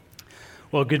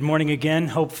Well, good morning again,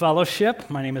 Hope Fellowship.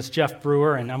 My name is Jeff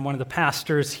Brewer, and I'm one of the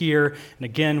pastors here. And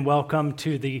again, welcome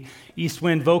to the East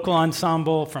Wind Vocal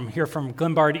Ensemble from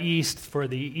Glenbard East for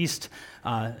the East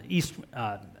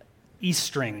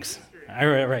Strings. All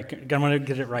right, I want to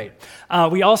get it right.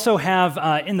 We also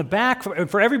have in the back,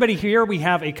 for everybody here, we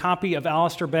have a copy of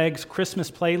Alistair Begg's Christmas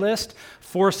playlist,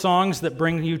 4 songs that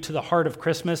bring you to the heart of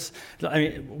Christmas. I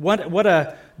mean, what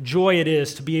a joy it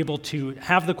is to be able to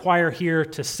have the choir here,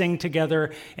 to sing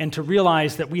together, and to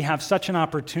realize that we have such an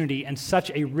opportunity and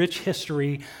such a rich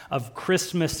history of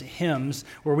Christmas hymns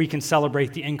where we can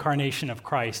celebrate the incarnation of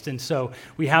Christ. And so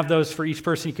we have those for each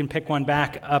person. You can pick one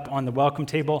back up on the welcome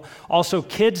table. Also,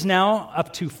 kids now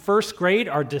up to first grade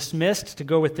are dismissed to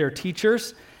go with their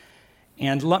teachers.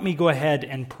 And let me go ahead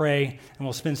and pray, and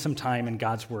we'll spend some time in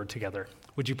God's Word together.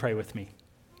 Would you pray with me?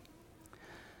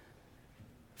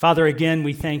 Father, again,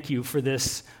 we thank you for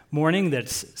this morning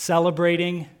that's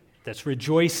celebrating, that's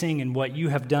rejoicing in what you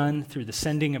have done through the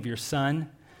sending of your Son.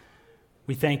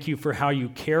 We thank you for how you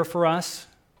care for us.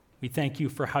 We thank you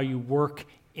for how you work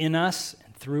in us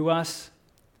and through us.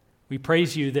 We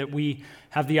praise you that we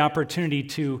have the opportunity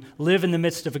to live in the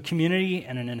midst of a community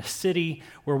and in a city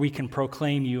where we can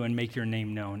proclaim you and make your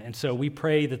name known. And so we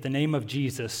pray that the name of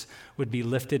Jesus would be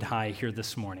lifted high here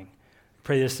this morning. We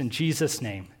pray this in Jesus'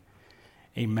 name.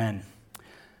 Amen.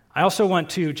 I also want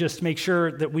to just make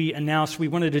sure that we announce, we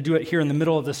wanted to do it here in the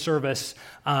middle of the service.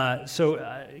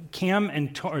 Cam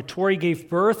and Tori gave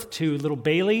birth to little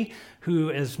Bailey,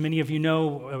 who, as many of you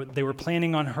know, they were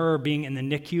planning on her being in the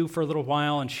NICU for a little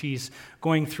while, and she's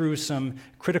going through some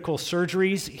critical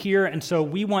surgeries here. And so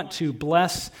we want to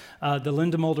bless the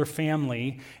Linda Mulder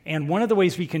family. And one of the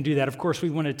ways we can do that, of course, we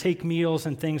want to take meals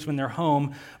and things when they're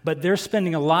home, but they're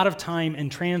spending a lot of time in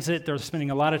transit. They're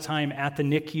spending a lot of time at the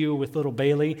NICU with little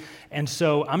Bailey. And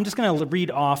so I'm just going to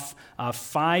read off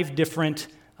 5 different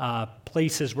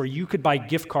places where you could buy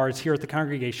gift cards here at the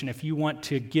congregation. If you want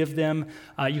to give them,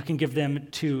 you can give them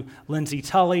to Lindsay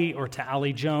Tully or to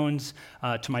Allie Jones,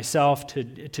 to myself, to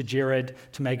Jared,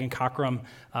 to Megan Cockrum,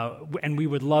 and we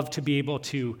would love to be able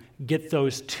to get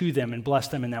those to them and bless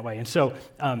them in that way. And so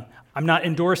I'm not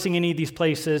endorsing any of these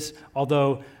places,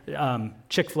 although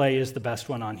Chick-fil-A is the best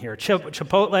one on here.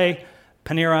 Chipotle,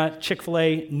 Panera,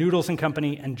 Chick-fil-A, Noodles &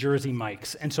 Company, and Jersey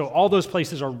Mike's. And so all those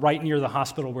places are right near the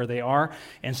hospital where they are.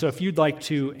 And so if you'd like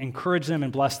to encourage them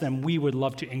and bless them, we would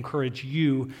love to encourage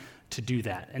you to do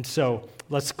that. And so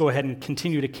let's go ahead and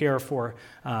continue to care for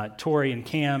Tori and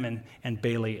Cam and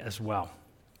Bailey as well.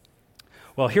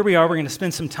 Well, here we are. We're going to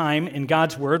spend some time in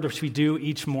God's Word, which we do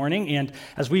each morning. And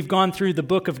as we've gone through the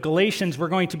book of Galatians, we're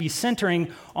going to be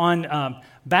centering on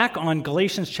back on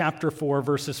Galatians chapter 4,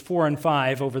 verses 4 and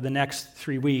 5 over the next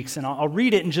 3 weeks. And I'll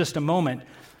read it in just a moment.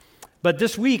 But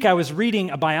this week I was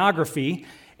reading a biography,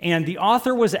 and the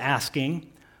author was asking,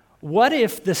 what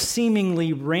if the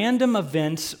seemingly random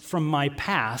events from my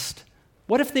past,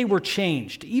 what if they were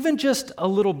changed, even just a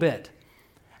little bit?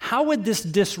 How would this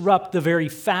disrupt the very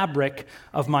fabric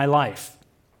of my life?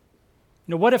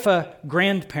 You know, what if a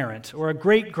grandparent or a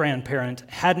great-grandparent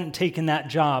hadn't taken that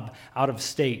job out of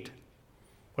state?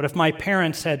 What if my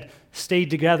parents had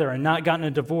stayed together and not gotten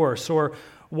a divorce? Or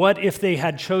what if they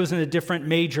had chosen a different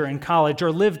major in college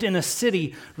or lived in a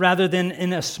city rather than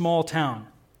in a small town?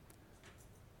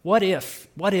 What if?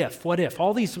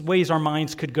 All these ways our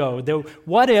minds could go. The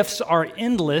what ifs are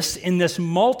endless in this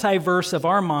multiverse of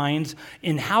our minds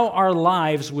in how our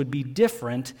lives would be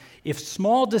different if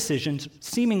small decisions,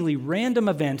 seemingly random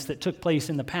events that took place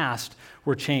in the past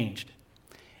were changed.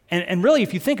 And really,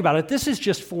 if you think about it, this is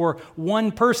just for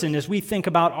one person as we think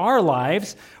about our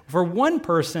lives, for one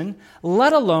person,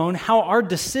 let alone how our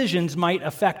decisions might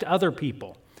affect other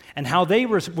people, and how they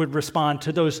would respond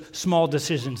to those small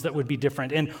decisions that would be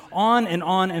different, and on and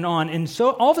on and on. And so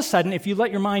all of a sudden, if you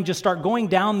let your mind just start going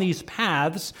down these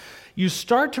paths, you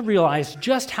start to realize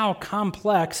just how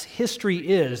complex history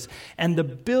is and the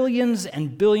billions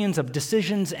and billions of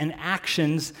decisions and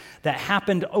actions that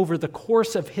happened over the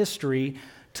course of history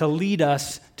to lead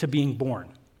us to being born.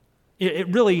 It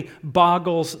really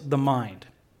boggles the mind.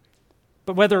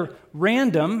 But whether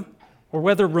random or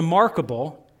whether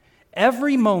remarkable,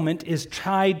 every moment is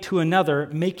tied to another,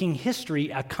 making history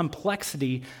a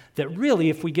complexity that really,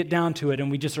 if we get down to it and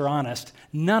we just are honest,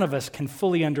 none of us can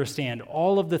fully understand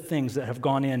all of the things that have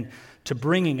gone in to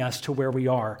bringing us to where we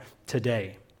are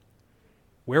today.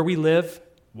 Where we live,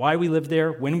 why we live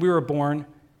there, when we were born,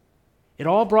 it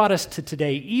all brought us to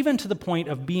today, even to the point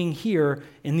of being here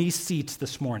in these seats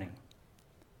this morning.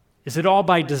 Is it all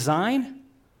by design,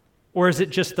 or is it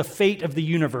just the fate of the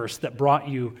universe that brought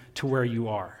you to where you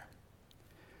are?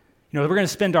 We're going to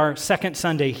spend our second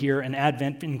Sunday here in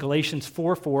Advent in Galatians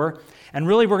 4:4, and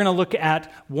really we're going to look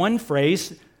at one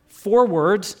phrase, 4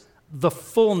 words, the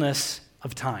fullness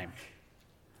of time.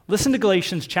 Listen to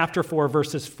Galatians chapter 4,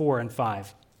 verses 4 and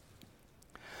 5.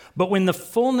 But when the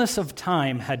fullness of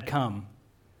time had come,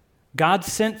 God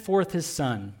sent forth his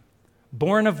Son,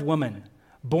 born of woman,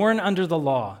 born under the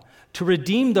law, to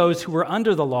redeem those who were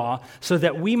under the law, so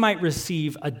that we might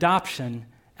receive adoption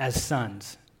as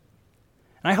sons.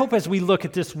 And I hope as we look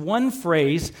at this one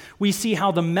phrase, we see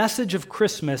how the message of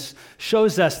Christmas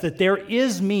shows us that there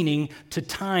is meaning to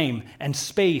time and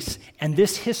space and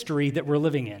this history that we're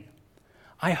living in.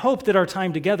 I hope that our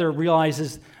time together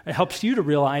helps you to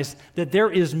realize that there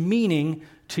is meaning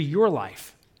to your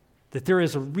life, that there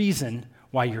is a reason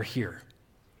why you're here.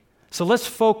 So let's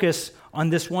focus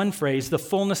on this one phrase, the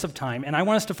fullness of time, and I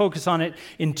want us to focus on it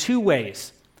in 2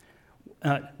 ways.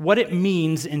 What it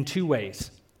means in 2 ways.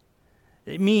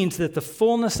 It means that the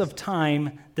fullness of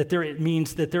time, it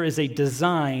means that there is a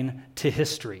design to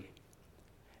history.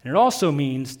 And it also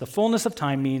means, the fullness of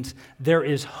time means there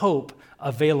is hope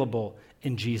available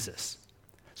in Jesus.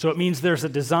 So it means there's a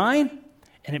design,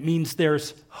 and it means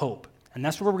there's hope. And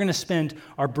that's where we're going to spend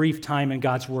our brief time in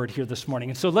God's Word here this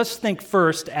morning. And so let's think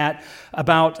first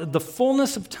about the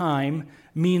fullness of time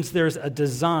means there's a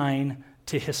design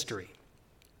to history.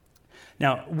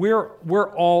 Now,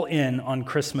 we're all in on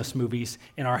Christmas movies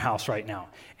in our house right now.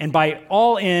 And by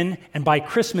all in and by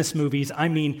Christmas movies, I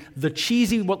mean the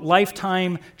cheesy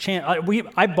Lifetime channel.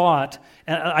 I bought,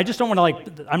 and I just don't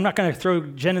want to I'm not going to throw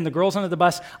Jen and the girls under the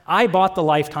bus. I bought the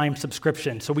Lifetime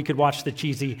subscription so we could watch the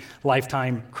cheesy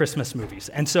Lifetime Christmas movies.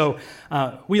 And so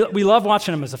we love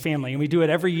watching them as a family, and we do it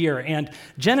every year. And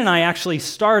Jen and I actually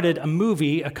started a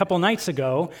movie a couple nights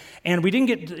ago, and we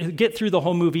didn't get through the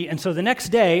whole movie. And so the next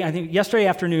day, I think yesterday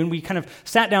afternoon, we kind of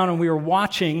sat down and we were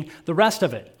watching the rest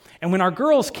of it. And when our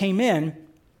girls came in,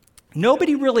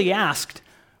 nobody really asked,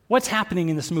 what's happening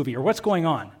in this movie or what's going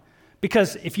on?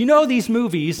 Because if you know these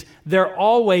movies, they're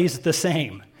always the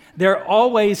same. They're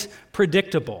always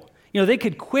predictable. They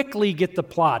could quickly get the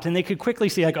plot, and they could quickly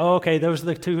see, okay, those are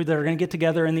the two that are going to get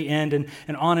together in the end, and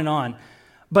on and on.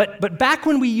 But back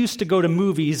when we used to go to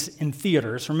movies in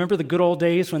theaters, remember the good old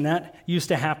days when that used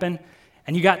to happen?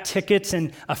 And you got tickets,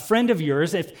 and a friend of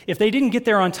yours, if they didn't get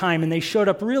there on time and they showed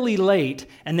up really late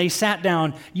and they sat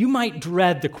down, you might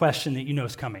dread the question that you know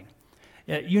is coming.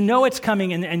 You know it's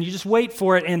coming, and you just wait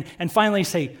for it and finally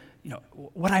say,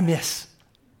 what'd I miss?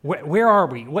 Where are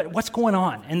we? What's going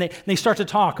on? And they start to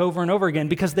talk over and over again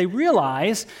because they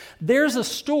realize there's a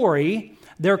story,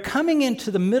 they're coming into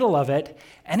the middle of it,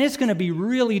 and it's going to be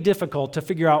really difficult to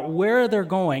figure out where they're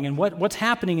going and what's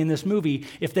happening in this movie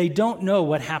if they don't know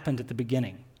what happened at the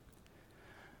beginning.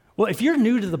 Well, if you're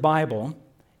new to the Bible,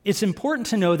 it's important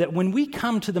to know that when we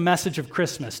come to the message of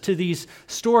Christmas, to these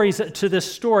stories, to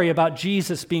this story about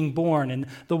Jesus being born and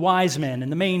the wise men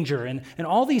and the manger and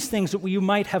all these things that you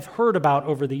might have heard about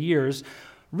over the years,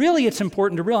 really it's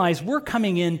important to realize we're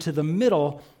coming into the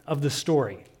middle of the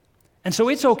story. And so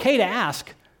it's okay to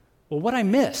ask, well, what'd I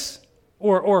miss?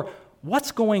 Or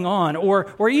what's going on?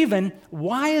 Or even,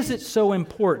 why is it so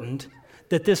important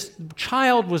that this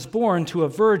child was born to a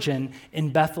virgin in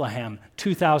Bethlehem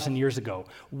 2,000 years ago?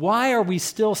 Why are we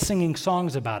still singing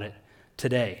songs about it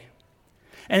today?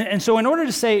 And so in order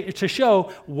to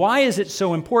show why is it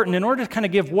so important, in order to kind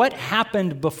of give what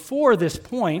happened before this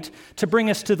point to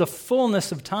bring us to the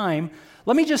fullness of time,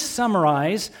 let me just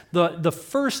summarize the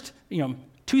first,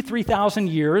 3,000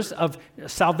 years of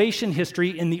salvation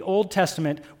history in the Old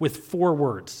Testament with 4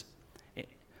 words.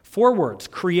 4 words: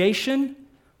 creation,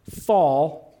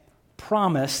 fall,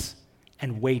 promise,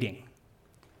 and waiting.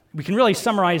 We can really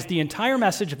summarize the entire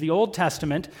message of the Old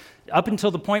Testament up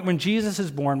until the point when Jesus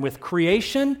is born with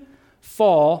creation,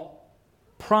 fall,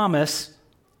 promise,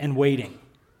 and waiting.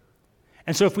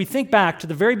 And so if we think back to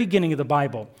the very beginning of the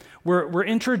Bible, we're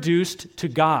introduced to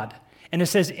God. And it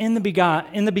says, in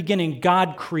the beginning,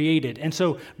 God created. And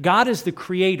so God is the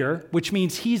creator, which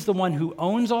means he's the one who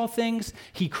owns all things,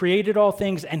 he created all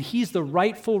things, and he's the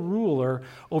rightful ruler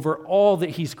over all that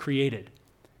he's created.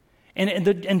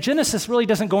 And Genesis really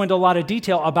doesn't go into a lot of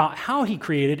detail about how he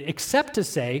created, except to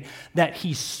say that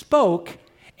he spoke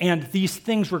and these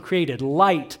things were created: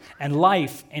 light and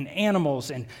life and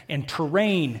animals and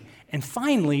terrain. And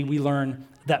finally, we learn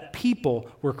that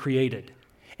people were created.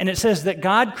 And it says that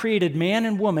God created man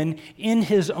and woman in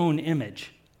his own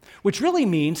image, which really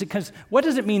means, because what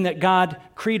does it mean that God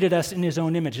created us in his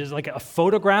own image? Is it like a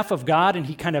photograph of God and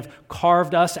he kind of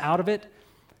carved us out of it?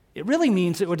 It really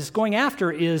means that what it's going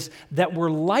after is that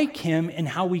we're like him in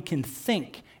how we can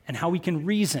think and how we can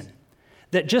reason.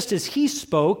 that just as he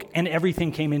spoke and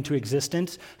everything came into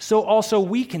existence, so also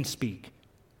we can speak.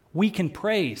 We can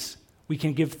praise. We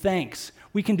can give thanks.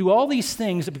 We can do all these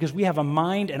things because we have a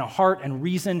mind and a heart and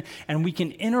reason, and we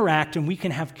can interact and we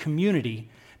can have community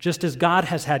just as God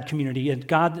has had community, and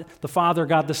God the Father,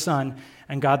 God the Son,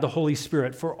 and God the Holy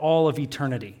Spirit for all of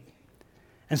eternity.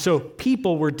 And so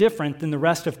people were different than the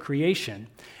rest of creation.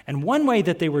 And one way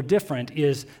that they were different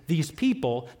is these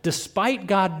people, despite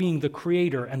God being the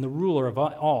creator and the ruler of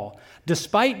all,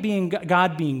 despite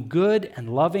God being good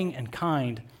and loving and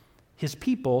kind, his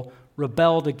people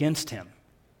rebelled against him.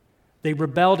 They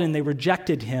rebelled and they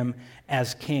rejected him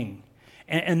as king.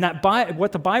 And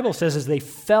what the Bible says is they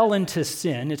fell into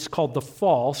sin. It's called the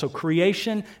fall, so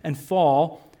creation and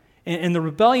fall. And the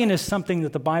rebellion is something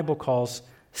that the Bible calls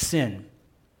sin.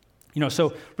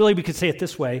 So really we could say it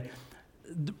this way.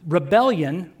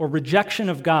 Rebellion or rejection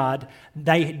of God,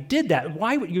 they did that.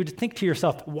 Why would you think to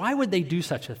yourself, why would they do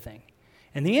such a thing?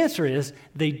 And the answer is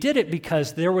they did it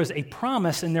because there was a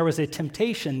promise and there was a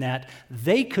temptation that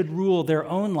they could rule their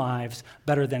own lives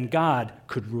better than God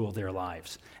could rule their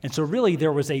lives. And so really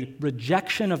there was a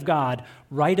rejection of God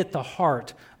right at the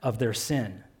heart of their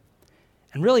sin.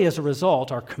 And really as a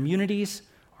result, our communities,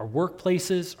 our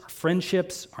workplaces, our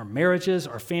friendships, our marriages,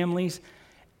 our families,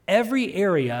 every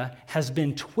area has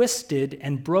been twisted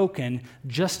and broken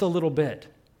just a little bit.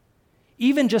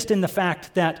 Even just in the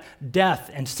fact that death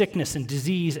and sickness and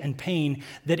disease and pain,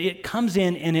 that it comes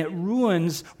in and it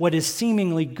ruins what is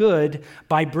seemingly good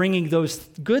by bringing those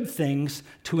good things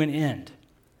to an end.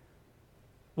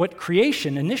 What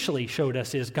creation initially showed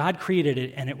us is God created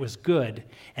it and it was good,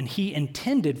 and he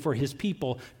intended for his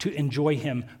people to enjoy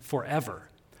him forever.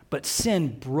 But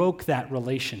sin broke that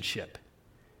relationship,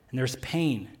 and there's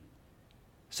pain.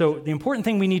 So the important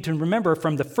thing we need to remember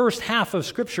from the first half of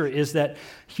Scripture is that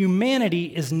humanity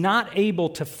is not able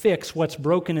to fix what's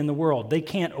broken in the world. They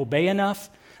can't obey enough.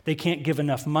 They can't give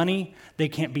enough money. They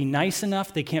can't be nice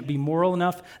enough. They can't be moral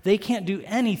enough. They can't do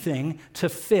anything to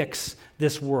fix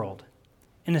this world.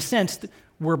 In a sense,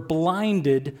 we're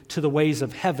blinded to the ways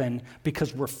of heaven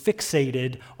because we're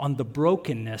fixated on the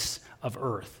brokenness of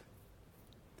earth.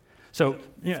 So,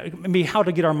 maybe how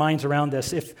to get our minds around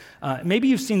this. If maybe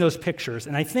you've seen those pictures,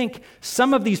 and I think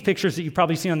some of these pictures that you've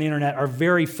probably seen on the internet are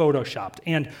very photoshopped.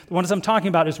 And the ones I'm talking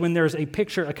about is when there's a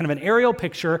picture, a kind of an aerial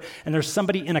picture, and there's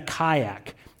somebody in a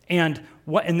kayak, and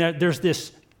there's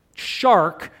this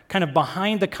shark kind of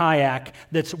behind the kayak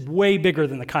that's way bigger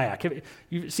than the kayak.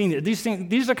 You've seen it. These are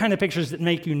the kind of pictures that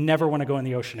make you never want to go in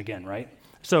the ocean again, right?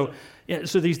 So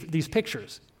these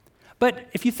pictures. But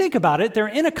if you think about it, they're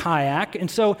in a kayak,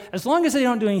 and so as long as they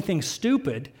don't do anything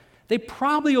stupid, they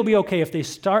probably will be okay if they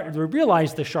start to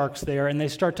realize the shark's there and they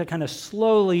start to kind of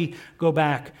slowly go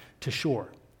back to shore.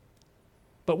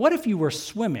 But what if you were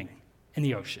swimming in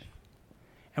the ocean?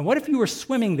 And what if you were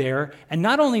swimming there, and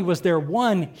not only was there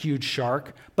one huge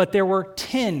shark, but there were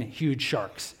 10 huge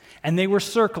sharks, and they were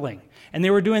circling. And they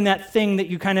were doing that thing that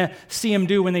you kind of see them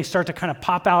do when they start to kind of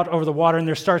pop out over the water and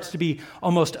there starts to be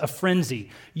almost a frenzy.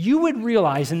 You would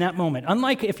realize in that moment,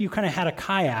 unlike if you kind of had a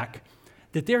kayak,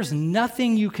 that there's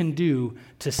nothing you can do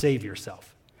to save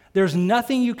yourself. There's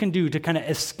nothing you can do to kind of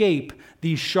escape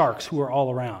these sharks who are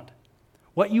all around.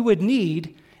 What you would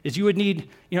need is do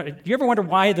you ever wonder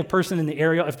why the person in the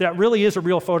aerial, if that really is a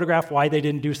real photograph, why they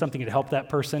didn't do something to help that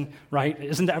person, right?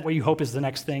 Isn't that what you hope is the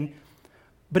next thing?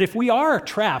 But if we are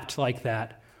trapped like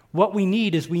that, what we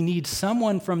need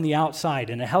someone from the outside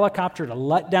in a helicopter to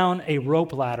let down a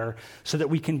rope ladder so that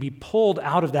we can be pulled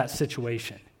out of that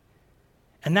situation.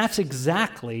 And that's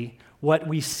exactly what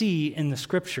we see in the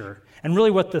Scripture, and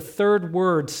really what the third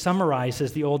word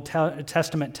summarizes the Old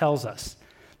Testament tells us,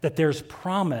 that there's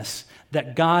promise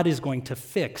that God is going to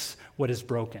fix what is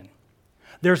broken.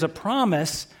 There's a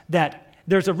promise that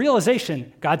there's a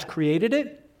realization God's created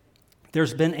it,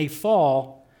 there's been a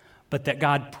fall, but that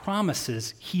God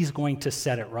promises he's going to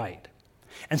set it right.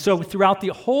 And so throughout the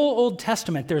whole Old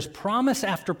Testament, there's promise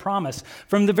after promise.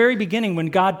 From the very beginning, when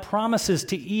God promises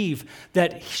to Eve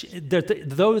that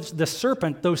the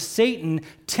serpent, though Satan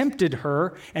tempted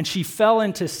her and she fell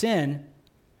into sin,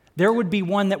 there would be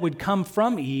one that would come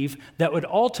from Eve that would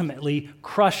ultimately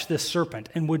crush this serpent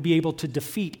and would be able to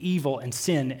defeat evil and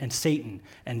sin and Satan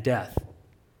and death.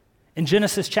 In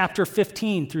Genesis chapter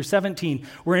 15 through 17,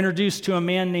 we're introduced to a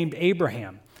man named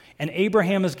Abraham. And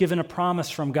Abraham is given a promise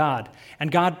from God. And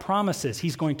God promises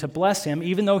he's going to bless him.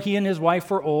 Even though he and his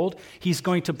wife were old, he's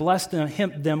going to bless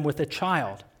them with a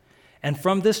child. And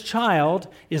from this child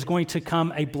is going to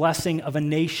come a blessing of a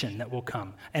nation that will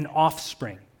come, an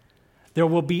offspring. There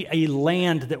will be a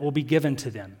land that will be given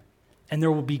to them. And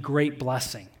there will be great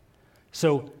blessing.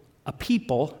 So a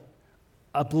people,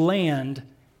 a land,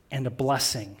 and a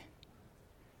blessing.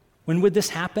 When would this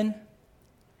happen?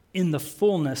 In the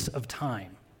fullness of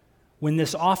time, when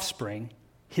this offspring,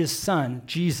 his son,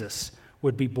 Jesus,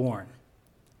 would be born.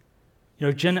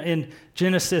 In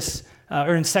Genesis,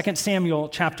 or in 2 Samuel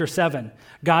chapter 7,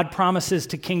 God promises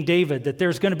to King David that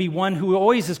there's going to be one who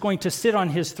always is going to sit on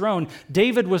his throne.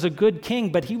 David was a good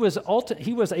king, but he was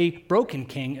a broken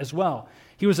king as well.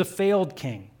 He was a failed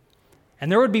king.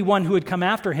 And there would be one who would come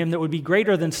after him that would be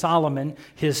greater than Solomon,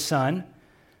 his son.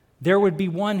 There would be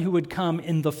one who would come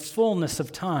in the fullness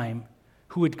of time,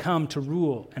 who would come to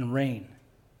rule and reign.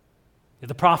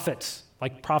 The prophets,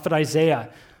 like prophet Isaiah,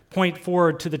 point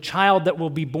forward to the child that will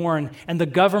be born, and the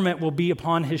government will be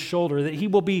upon his shoulder, that he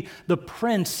will be the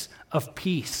Prince of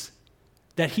Peace,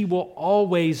 that he will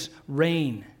always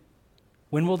reign.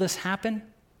 When will this happen?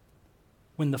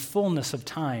 When the fullness of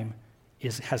time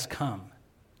has come.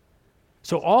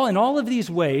 So in all of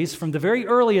these ways, from the very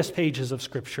earliest pages of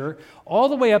Scripture, all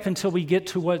the way up until we get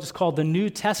to what's called the New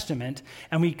Testament,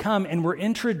 and we come and we're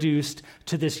introduced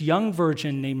to this young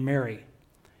virgin named Mary.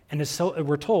 And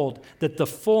we're told that the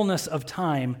fullness of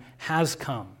time has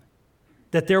come,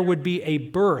 that there would be a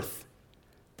birth,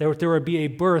 there would be a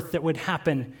birth that would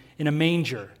happen in a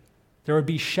manger. There would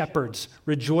be shepherds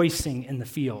rejoicing in the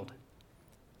field.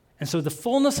 And so the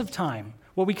fullness of time,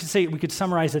 what we could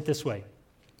summarize it this way.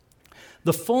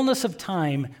 The fullness of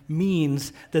time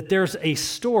means that there's a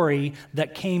story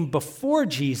that came before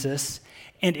Jesus,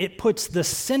 and it puts the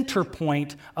center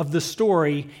point of the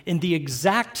story in the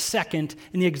exact second,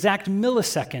 in the exact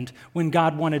millisecond when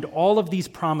God wanted all of these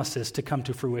promises to come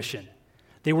to fruition.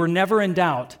 They were never in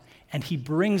doubt, and he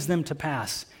brings them to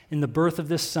pass in the birth of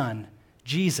this son,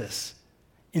 Jesus,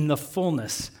 in the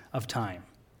fullness of time.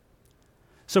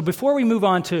 So before we move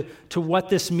on to what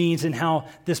this means and how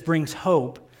this brings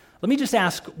hope, let me just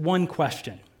ask one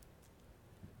question.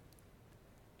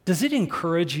 Does it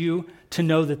encourage you to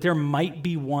know that there might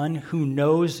be one who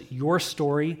knows your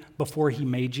story before he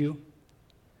made you?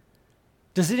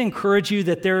 Does it encourage you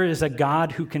that there is a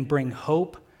God who can bring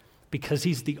hope because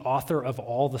he's the author of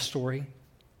all the story?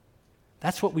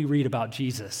 That's what we read about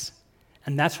Jesus,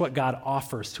 and that's what God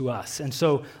offers to us. And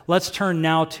so let's turn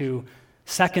now to,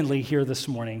 secondly, here this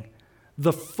morning,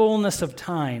 the fullness of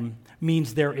time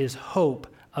means there is hope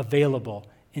available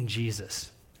in Jesus.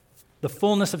 The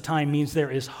fullness of time means there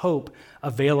is hope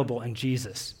available in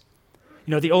Jesus.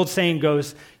 You know, the old saying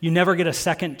goes, you never get a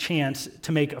second chance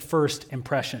to make a first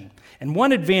impression. And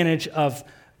one advantage of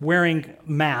wearing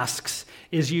masks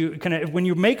is when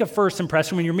you make a first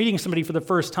impression, when you're meeting somebody for the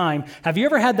first time, have you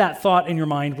ever had that thought in your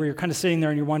mind where you're kind of sitting there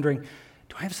and you're wondering,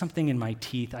 do I have something in my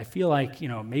teeth? I feel like,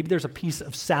 maybe there's a piece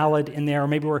of salad in there, or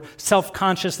maybe we're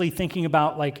self-consciously thinking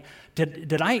about, like,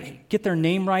 did I get their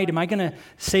name right? Am I going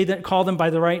to call them by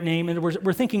the right name? And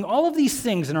we're thinking all of these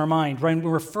things in our mind when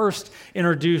we're first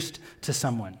introduced to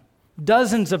someone.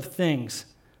 Dozens of things,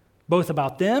 both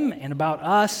about them and about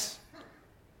us.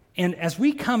 And as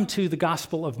we come to the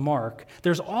Gospel of Mark,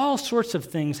 there's all sorts of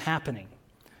things happening.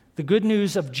 The good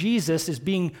news of Jesus is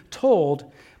being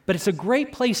told, but it's a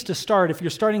great place to start if you're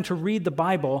starting to read the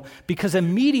Bible, because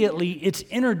immediately it's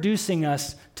introducing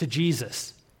us to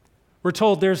Jesus. We're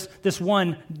told there's this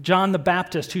one, John the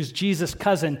Baptist, who's Jesus'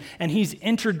 cousin, and he's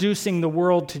introducing the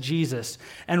world to Jesus.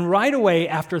 And right away,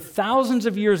 after thousands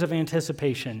of years of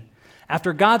anticipation,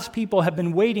 after God's people have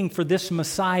been waiting for this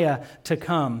Messiah to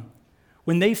come,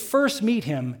 when they first meet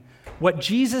him, what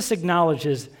Jesus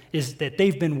acknowledges is that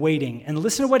they've been waiting. And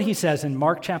listen to what he says in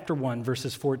Mark chapter 1,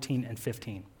 verses 14 and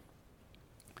 15.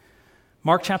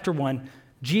 Mark chapter 1,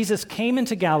 Jesus came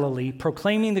into Galilee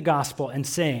proclaiming the gospel and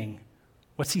saying,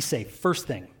 what's he say? First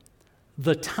thing,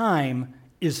 the time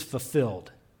is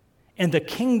fulfilled, and the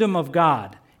kingdom of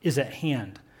God is at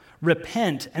hand.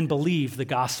 Repent and believe the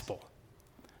gospel.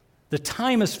 The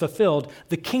time is fulfilled,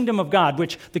 the kingdom of God,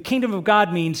 which the kingdom of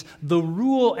God means the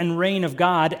rule and reign of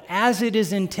God as it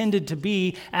is intended to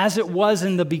be, as it was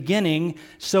in the beginning.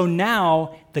 So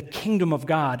now the kingdom of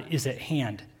God is at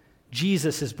hand.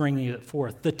 Jesus is bringing it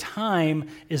forth. The time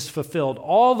is fulfilled.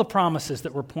 All the promises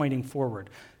that were pointing forward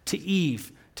to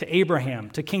Eve, to Abraham,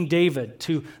 to King David,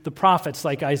 to the prophets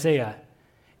like Isaiah,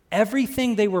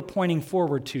 everything they were pointing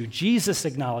forward to, Jesus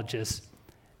acknowledges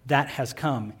that has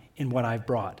come in what I've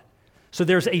brought. So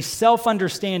there's a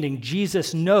self-understanding.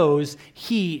 Jesus knows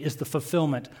he is the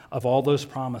fulfillment of all those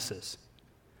promises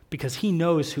because he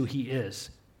knows who he is.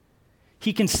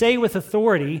 He can say with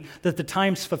authority that the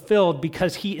time's fulfilled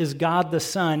because he is God the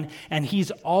Son and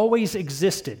he's always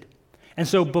existed. And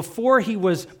so before he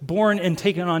was born and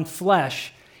taken on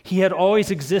flesh, He had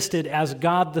always existed as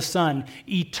God the Son,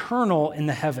 eternal in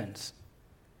the heavens.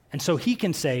 And so he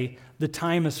can say, the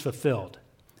time is fulfilled.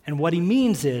 And what he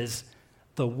means is,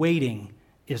 the waiting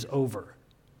is over.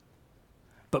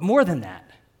 But more than that,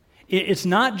 it's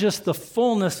not just the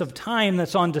fullness of time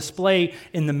that's on display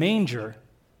in the manger,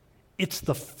 it's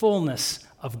the fullness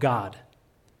of God.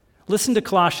 Listen to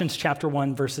Colossians chapter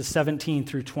 1, verses 17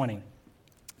 through 20.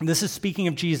 And this is speaking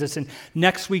of Jesus, and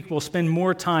next week we'll spend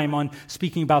more time on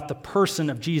speaking about the person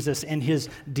of Jesus and his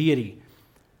deity.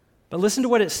 But listen to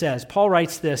what it says. Paul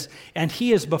writes this, "And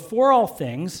he is before all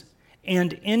things,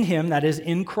 and in him," that is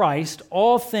in Christ,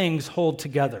 "all things hold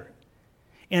together.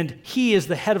 And he is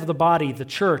the head of the body, the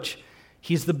church.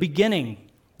 He's the beginning,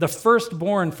 the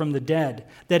firstborn from the dead,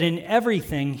 that in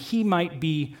everything he might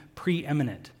be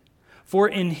preeminent. For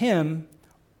in him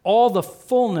all the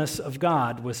fullness of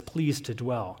God was pleased to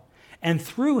dwell, and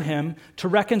through him to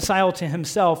reconcile to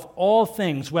himself all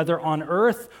things, whether on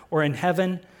earth or in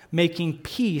heaven, making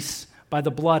peace by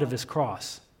the blood of his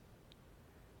cross."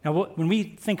 Now, when we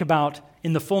think about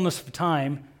in the fullness of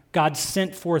time, God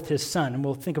sent forth his Son, and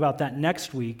we'll think about that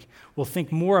next week. We'll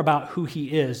think more about who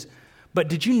he is. But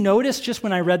did you notice just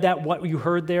when I read that what you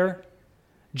heard there?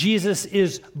 Jesus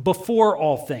is before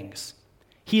all things.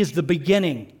 He is the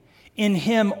beginning. In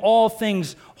him, all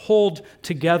things hold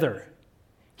together.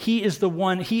 He is the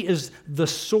one, he is the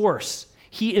source.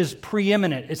 He is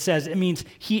preeminent, it says. It means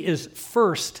he is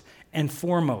first and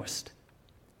foremost.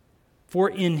 For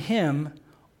in him,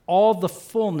 all the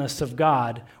fullness of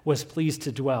God was pleased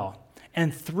to dwell,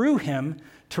 and through him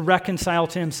to reconcile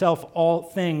to himself all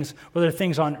things, whether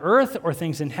things on earth or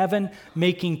things in heaven,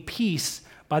 making peace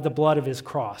by the blood of his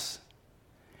cross.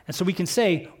 And so we can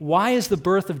say, why is the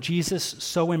birth of Jesus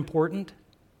so important?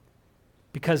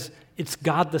 Because it's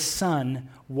God the Son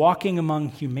walking among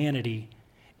humanity.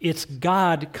 It's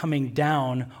God coming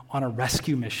down on a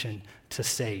rescue mission to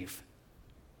save.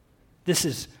 This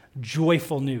is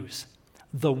joyful news.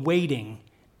 The waiting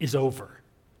is over.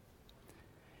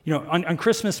 You know, on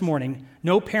Christmas morning,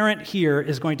 no parent here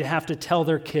is going to have to tell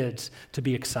their kids to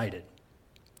be excited.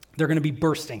 They're going to be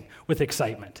bursting with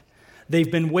excitement.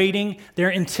 They've been waiting.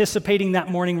 They're anticipating that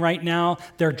morning right now.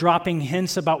 They're dropping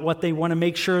hints about what they want to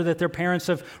make sure that their parents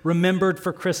have remembered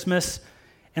for Christmas.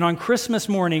 And on Christmas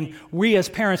morning, we as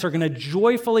parents are going to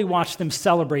joyfully watch them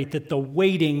celebrate that the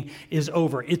waiting is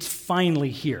over. It's finally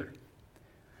here.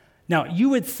 Now, you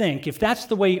would think if that's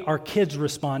the way our kids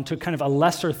respond to kind of a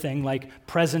lesser thing like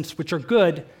presents, which are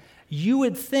good, you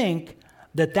would think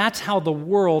that that's how the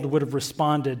world would have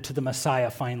responded to the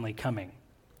Messiah finally coming.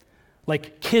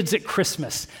 Like kids at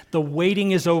Christmas, the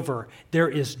waiting is over. There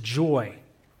is joy.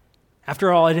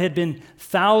 After all, it had been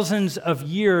thousands of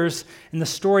years in the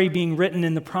story being written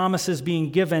and the promises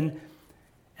being given.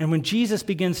 And when Jesus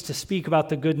begins to speak about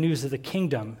the good news of the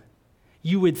kingdom,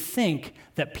 you would think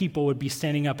that people would be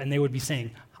standing up and they would be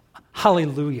saying,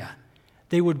 hallelujah.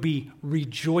 They would be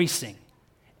rejoicing.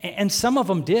 And some of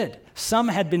them did. Some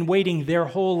had been waiting their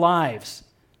whole lives.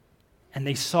 And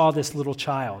they saw this little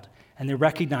child. And they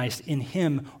recognized in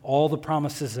him all the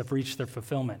promises have reached their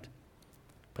fulfillment.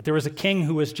 But there was a king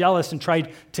who was jealous and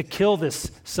tried to kill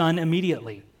this son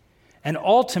immediately. And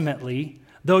ultimately,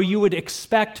 though you would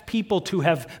expect people to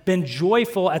have been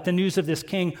joyful at the news of this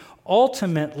king,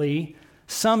 ultimately,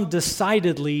 some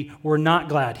decidedly were not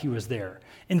glad he was there.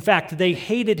 In fact, they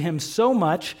hated him so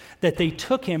much that they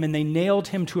took him and they nailed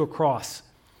him to a cross.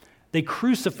 They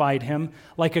crucified him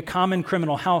like a common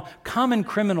criminal, how common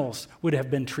criminals would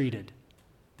have been treated.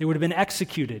 They would have been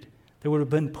executed. They would have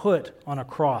been put on a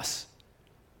cross.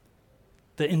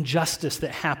 The injustice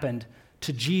that happened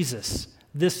to Jesus,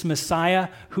 this Messiah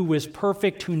who was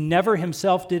perfect, who never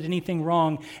himself did anything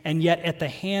wrong, and yet at the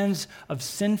hands of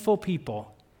sinful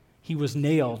people, he was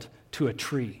nailed to a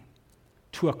tree,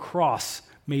 to a cross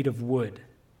made of wood.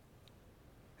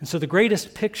 And so the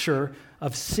greatest picture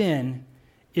of sin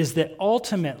is that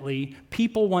ultimately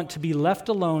people want to be left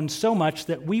alone so much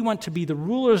that we want to be the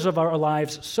rulers of our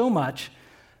lives so much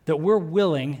that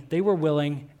they were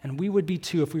willing, and we would be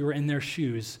too if we were in their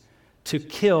shoes, to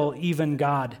kill even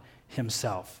God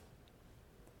himself.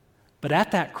 But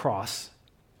at that cross,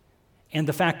 and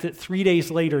the fact that 3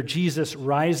 days later Jesus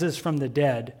rises from the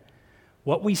dead,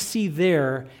 what we see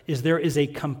there is a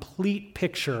complete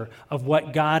picture of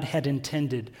what God had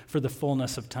intended for the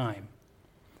fullness of time.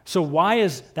 So why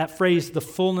is that phrase, the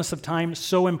fullness of time,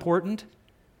 so important?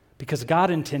 Because God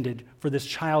intended for this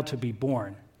child to be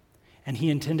born. And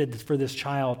he intended for this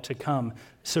child to come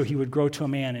so he would grow to a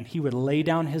man and he would lay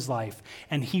down his life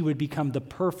and he would become the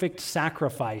perfect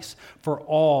sacrifice for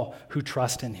all who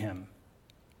trust in him.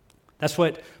 That's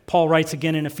what Paul writes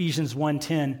again in Ephesians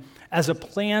 1:10, as a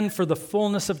plan for the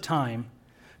fullness of time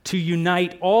to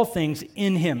unite all things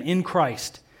in him, in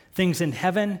Christ, things in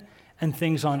heaven and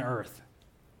things on earth.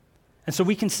 And so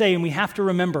we can say, and we have to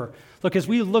remember, look, as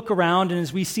we look around and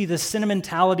as we see the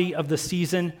sentimentality of the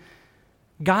season,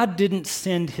 God didn't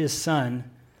send his son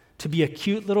to be a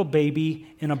cute little baby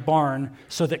in a barn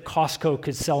so that Costco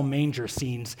could sell manger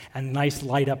scenes and nice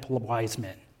light-up wise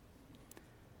men.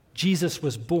 Jesus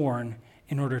was born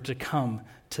in order to come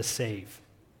to save.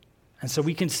 And so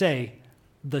we can say,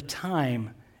 the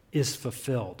time is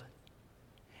fulfilled.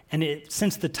 And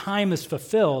since the time is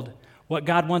fulfilled, what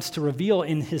God wants to reveal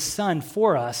in his Son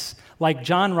for us, like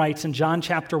John writes in John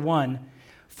chapter 1,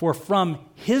 for from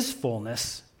his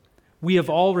fullness we have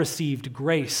all received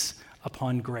grace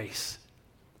upon grace.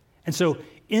 And so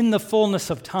in the fullness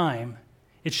of time,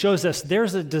 it shows us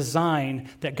there's a design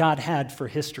that God had for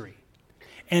history.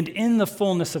 And in the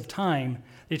fullness of time,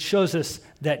 it shows us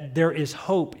that there is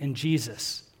hope in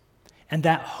Jesus. And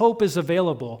that hope is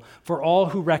available for all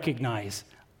who recognize,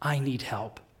 I need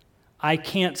help. I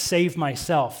can't save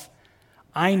myself.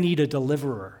 I need a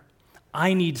deliverer.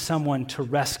 I need someone to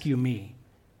rescue me.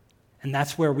 And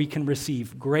that's where we can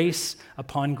receive grace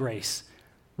upon grace.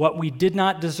 What we did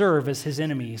not deserve as his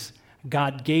enemies,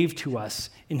 God gave to us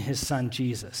in his Son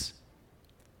Jesus.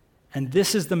 And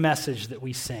this is the message that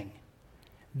we sing.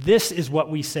 This is what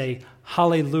we say,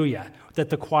 hallelujah, that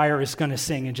the choir is going to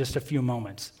sing in just a few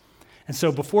moments. And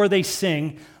so before they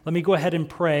sing, let me go ahead and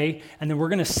pray, and then we're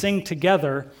going to sing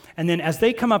together. And then as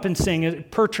they come up and sing,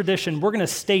 per tradition, we're going to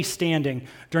stay standing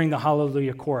during the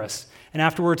hallelujah chorus. And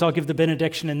afterwards, I'll give the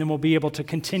benediction, and then we'll be able to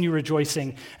continue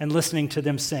rejoicing and listening to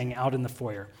them sing out in the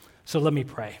foyer. So let me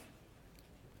pray.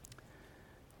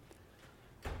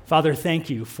 Father, thank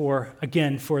you for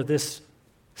this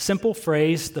simple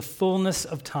phrase, the fullness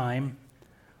of time,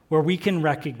 where we can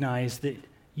recognize that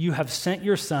you have sent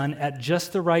your Son at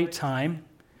just the right time,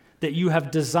 that you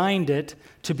have designed it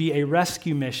to be a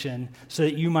rescue mission so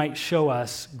that you might show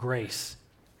us grace,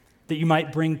 that you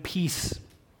might bring peace.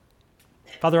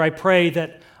 Father, I pray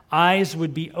that eyes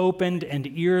would be opened and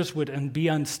ears would be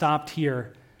unstopped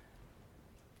here,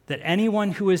 that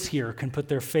anyone who is here can put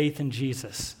their faith in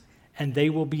Jesus, and they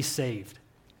will be saved.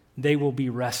 They will be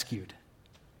rescued.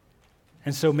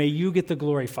 And so may you get the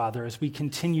glory, Father, as we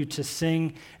continue to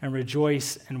sing and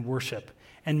rejoice and worship.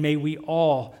 And may we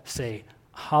all say,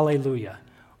 hallelujah,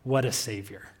 what a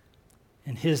Savior.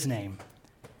 In his name,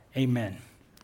 amen.